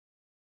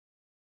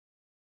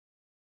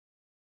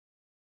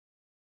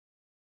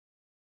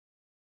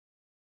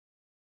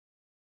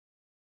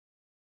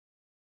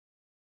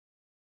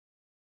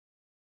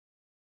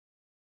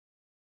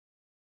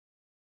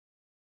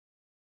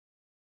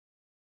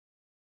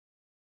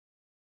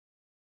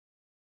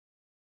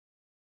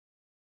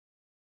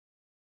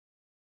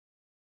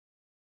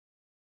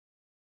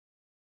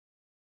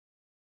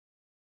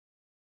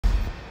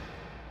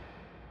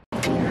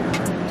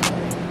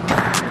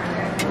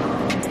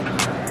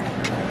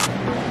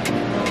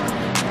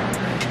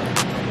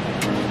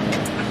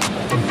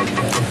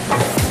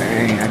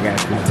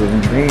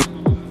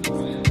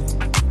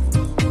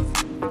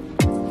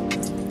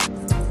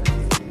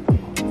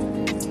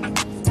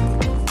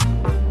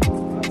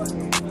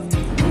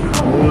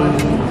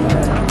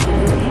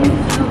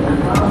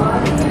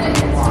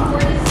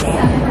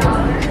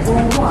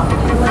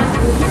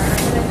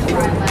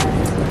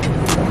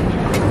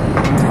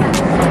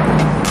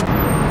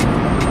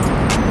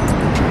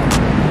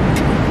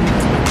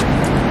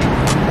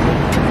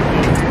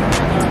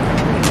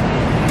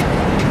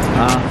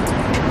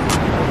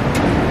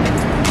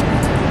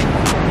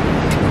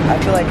I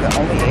feel like the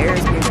only air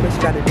is being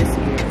pushed out of this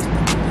ear.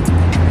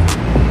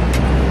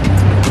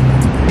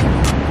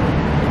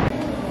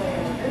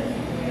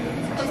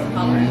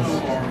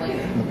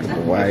 Look at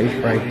the wife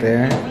right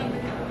there.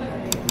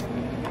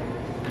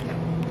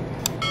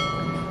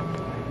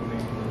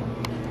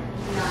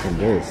 Look at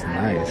this,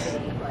 nice.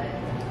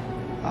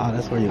 Oh,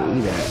 that's where you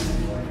eat at.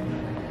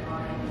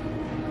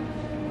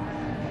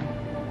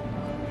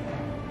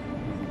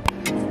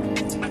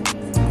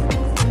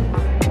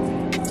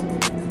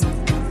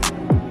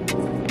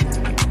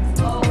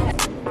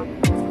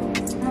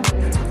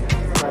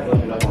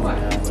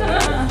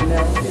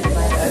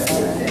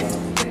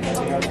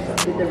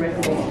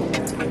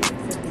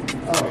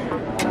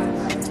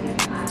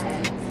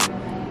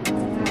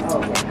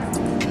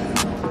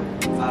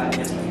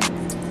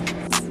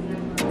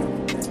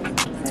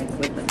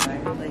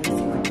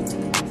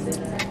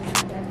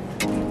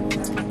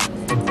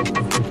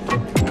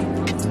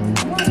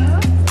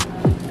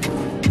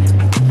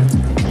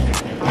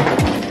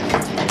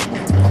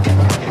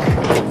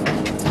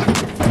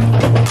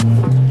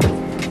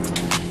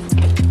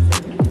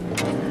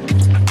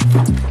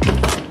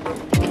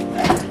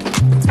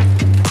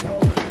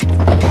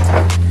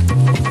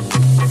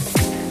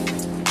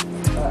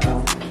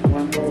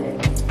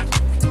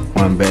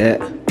 One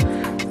bed. I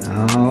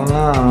don't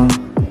know.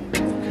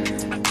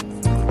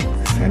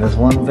 Send us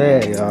one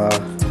bed, y'all.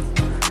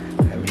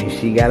 That means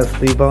she gotta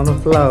sleep on the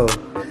floor.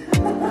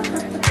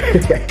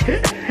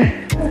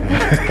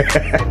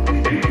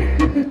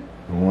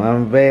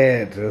 One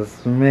bed, just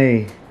for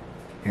me.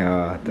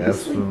 Y'all,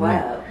 that's for me.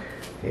 Wow.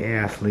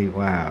 Yeah, I sleep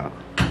wild.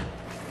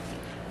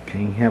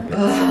 Can't help it.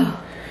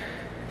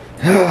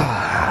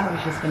 I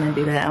was just gonna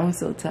do that. I'm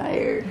so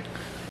tired.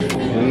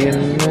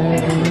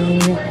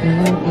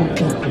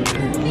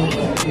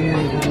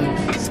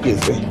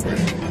 Excuse me.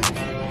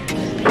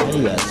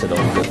 You gotta sit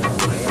over there.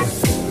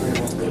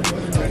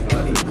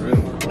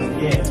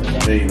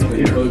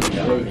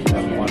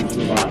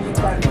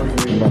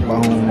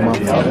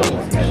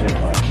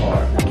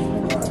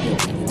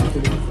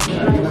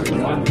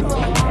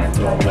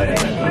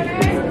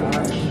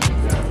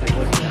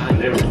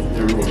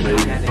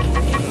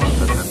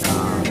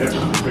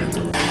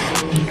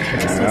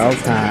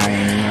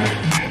 Time.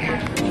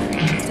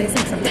 Tastes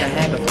like something I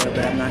had before,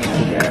 but I'm not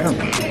gonna eat it.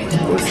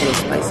 Oh, it's a little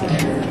spicy.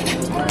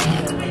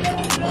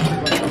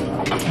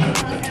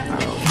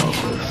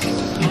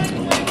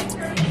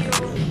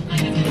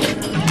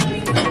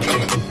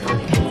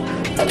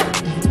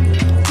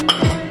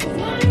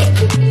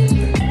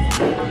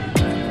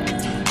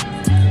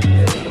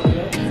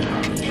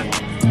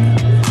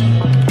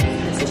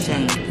 It's a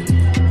shame.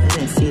 I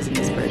didn't season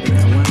this burger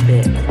not one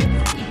bit.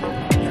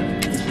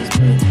 It's just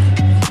me.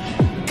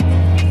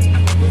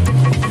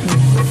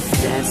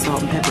 Add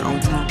salt and pepper on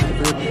top of the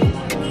burger.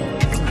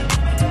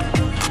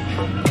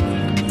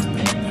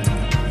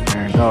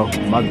 There you go,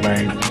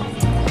 mukbang.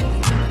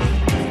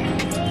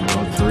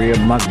 Korea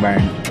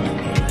mukbang.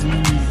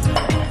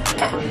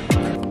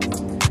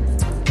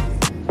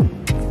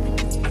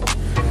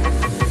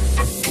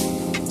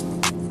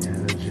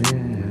 The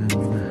gym.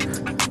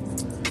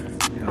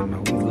 Y'all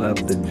know we love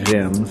the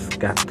gyms.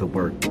 Got to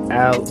work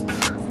out.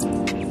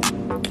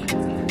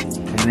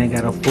 And they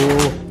got a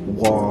full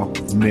wall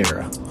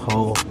mirror.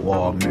 Whole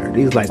wall mirror.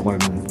 These like one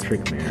of them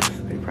trick mirrors.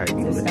 They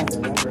probably be looking at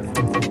you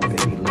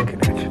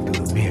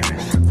through the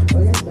mirrors.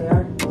 Oh yes, they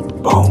are.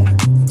 Boom.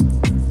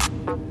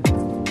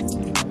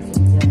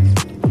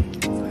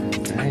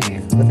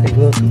 Dang, what they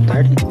go to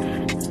 30?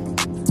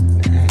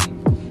 Dang.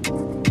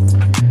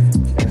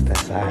 Guess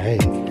that's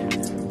alright.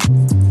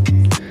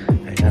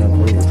 I gotta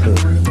move too.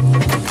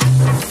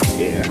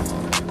 Yeah.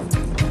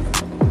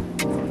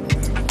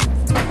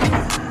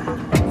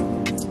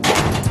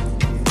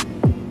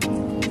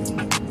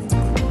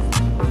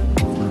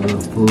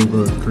 Full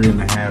little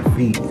 3.5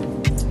 feet.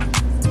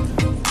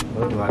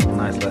 Looks like a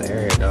nice little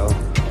area though.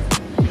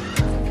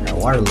 That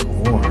water look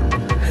warm.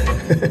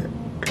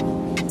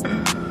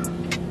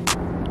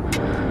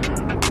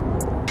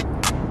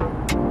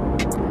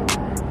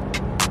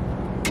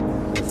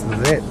 This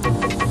is it.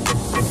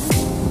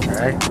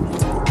 Alright.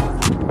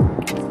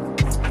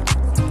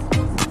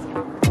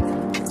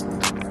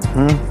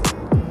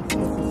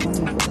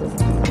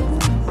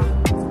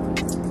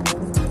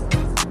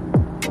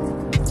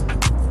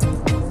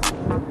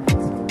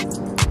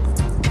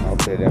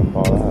 They didn't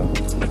fall out.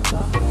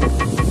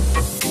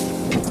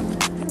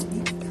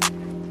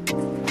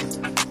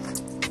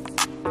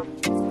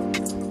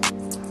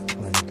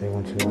 What they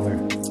want you to wear?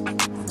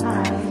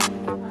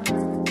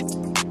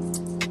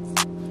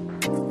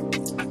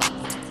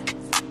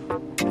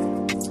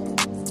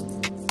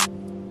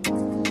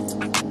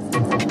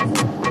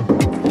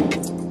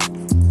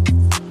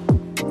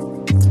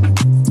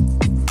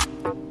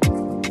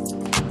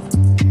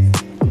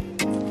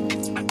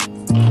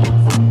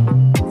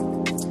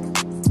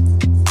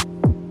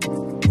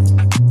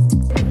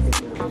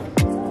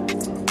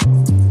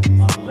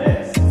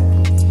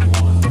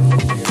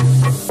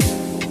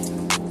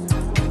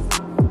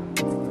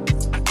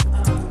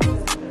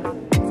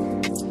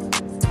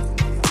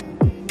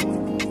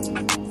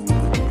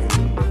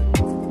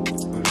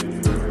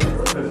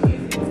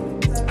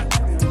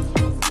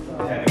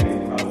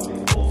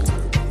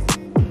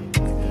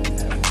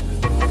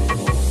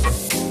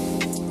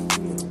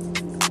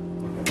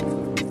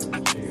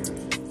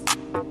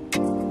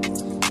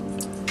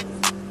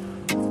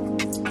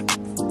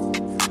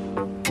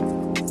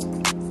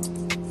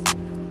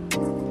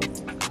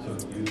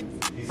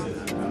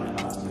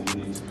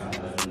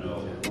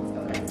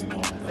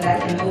 But I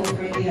can move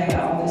freely. I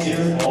got all this.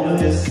 Yes, all of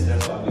this.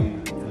 That's why we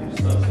do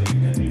stuff so you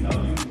can, you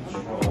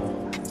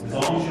control. As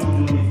long as you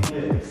don't do any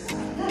flips.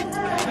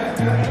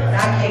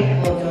 Not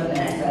capable of doing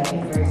that, so I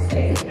think we're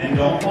safe. And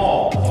don't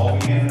fall. That's all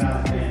we in and out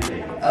of the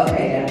day.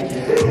 Okay, gotcha.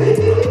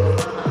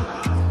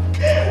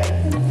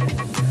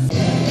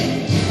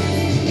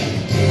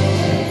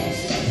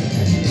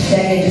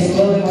 Say just a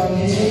little bit more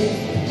music.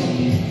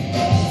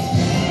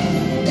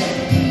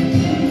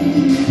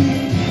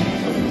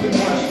 Quick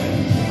question.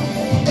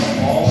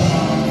 All the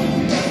time we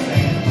do the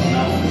same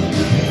amount of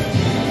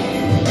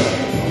music.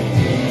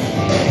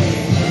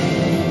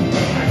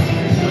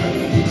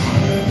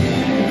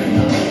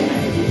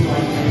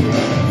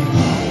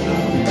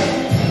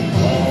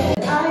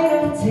 I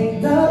don't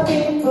take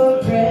nothing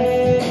for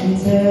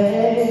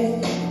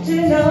granted.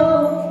 You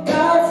know,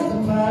 God took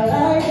my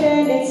life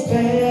and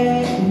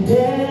expanded.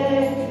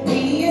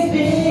 He has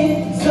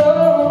been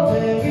so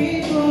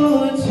very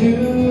good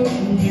to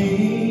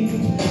me.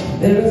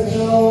 There is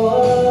no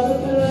other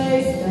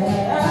place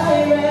that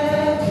I'd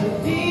rather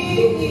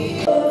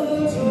be. So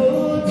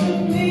true to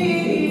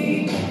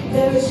me.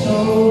 There is no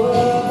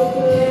other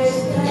place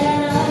that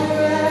I'd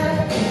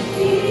rather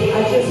be. I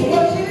just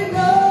want you to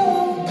know.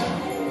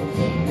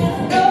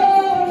 No,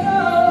 no,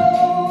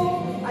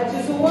 I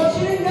just want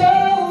you to know.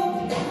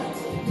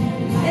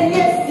 And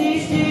yes,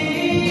 he's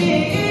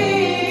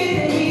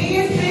here. He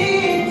has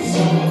been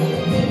so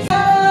good.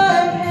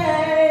 God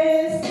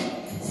has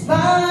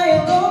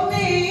smiled on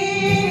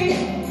me.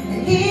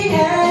 And he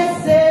has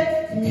set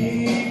me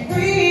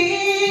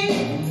free.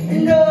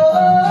 And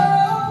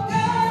oh,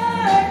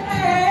 God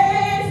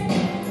has,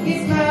 he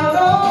smiled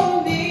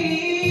on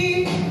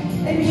me.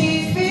 And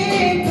he's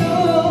been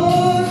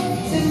good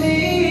to me.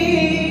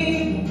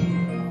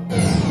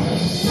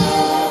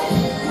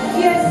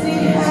 Yes, he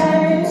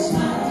has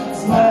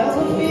smiled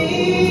on me.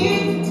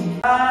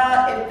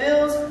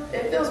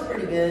 It feels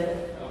pretty good.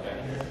 Okay.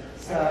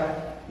 So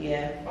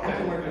yeah, I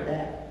can work with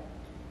that.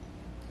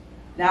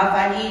 Now, if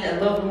I need a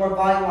little bit more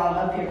volume while I'm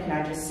up here, can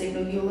I just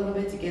signal you a little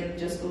bit to get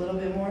just a little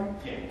bit more?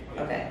 Yeah.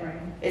 Okay.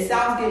 It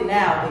sounds good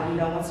now, but you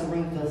know, once the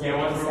room fills Yeah,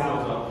 up, once it the room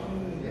sounds- fills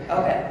up.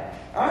 Okay.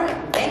 All right.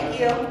 Thank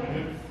you.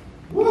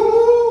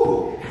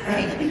 Woo!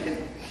 Thank you.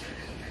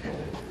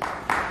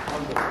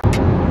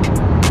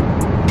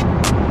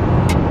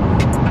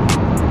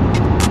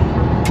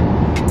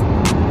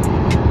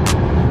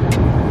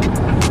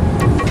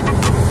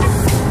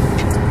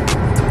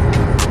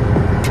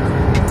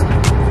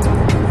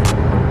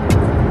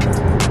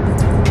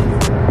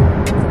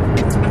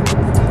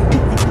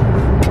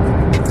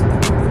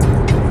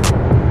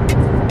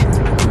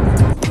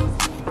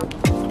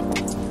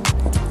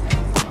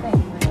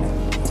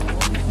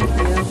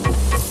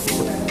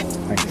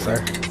 Thank you, sir.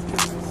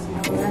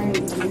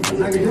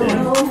 How you doing?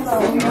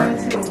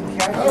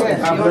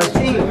 I'm You're a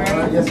team,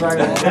 right? Yes, sir.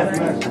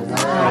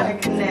 How to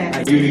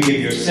connect. You to give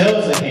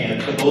yourselves a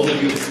hand for those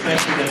of you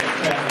especially that are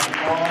traveling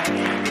far.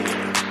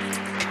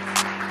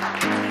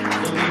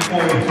 Looking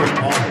forward to an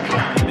awesome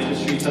time in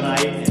ministry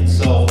tonight, and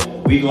so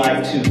we'd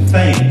like to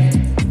thank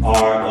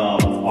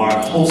our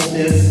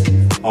hostess,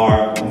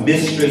 our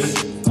mistress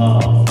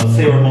of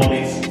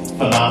ceremonies,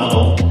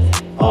 phenomenal,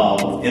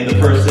 in the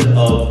person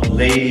of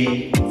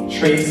Lady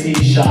Tracy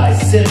Shy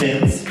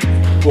Simmons,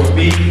 for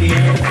being here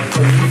and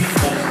for leading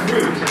us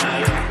through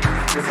tonight.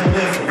 So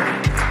listen,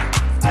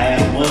 I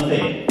ask one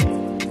thing,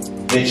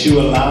 that you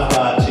allow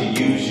God to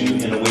use you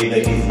in a way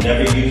that He's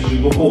never used you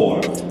before,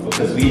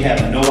 because we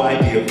have no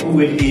idea who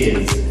it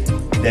is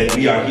that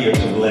we are here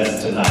to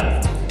bless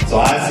tonight. So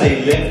I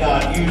say, let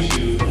God use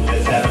you, and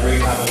let's have a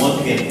great time. And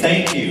once again,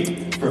 thank you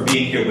for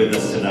being here with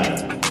us tonight.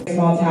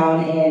 Small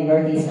town in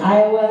Northeast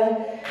Iowa.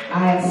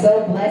 I am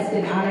so blessed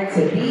and honored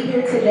to be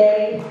here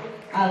today.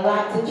 A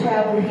lot to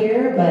travel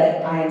here,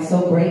 but I am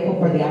so grateful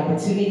for the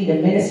opportunity to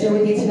minister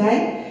with you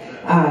tonight.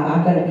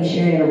 I'm going to be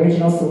sharing an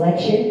original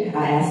selection.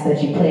 I ask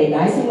that you play it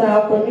nice and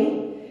loud for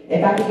me.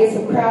 If I could get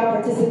some crowd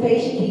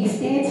participation, can you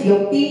stand to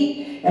your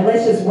feet and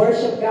let's just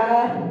worship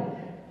God?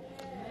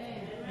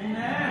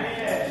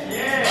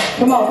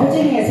 Come on, put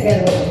your hands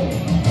together with me.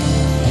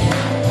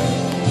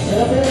 A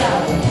little bit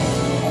louder.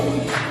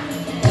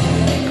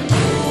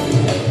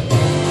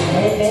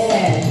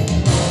 Amen.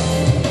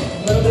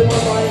 A little bit more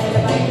volume in the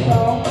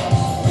microphone.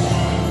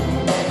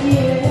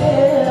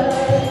 Yeah.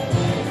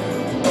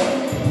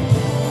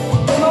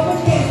 Come on, put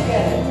your hands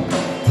together.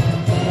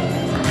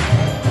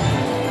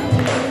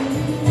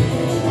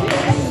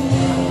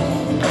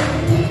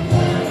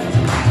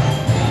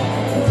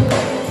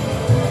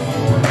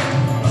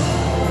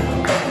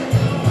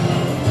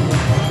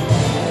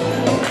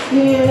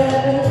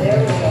 Yeah, there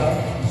we go.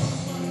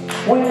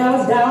 When I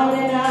was down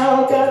and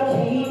out, God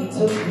came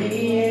to me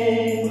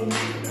in.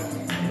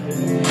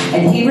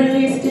 And He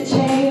released the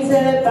chains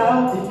that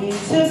bound me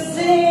to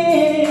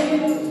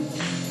sin.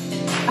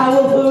 I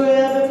will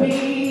forever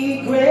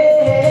be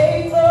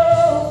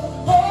grateful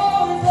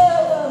for His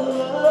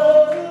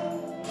love.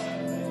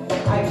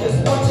 I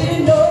just want you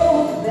to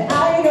know that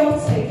I don't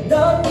take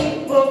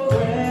nothing for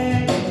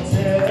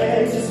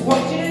granted. Just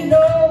want you to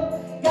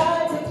know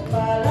God took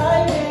my life.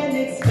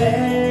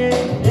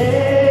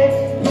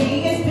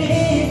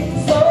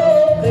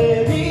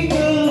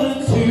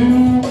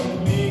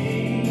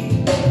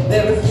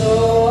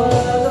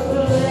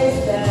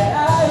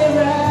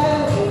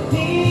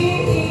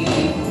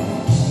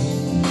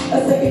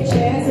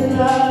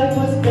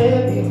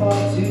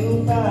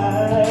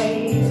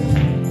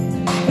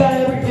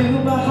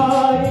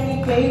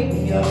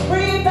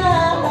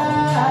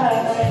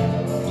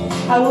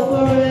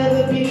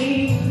 never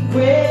be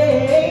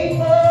grateful.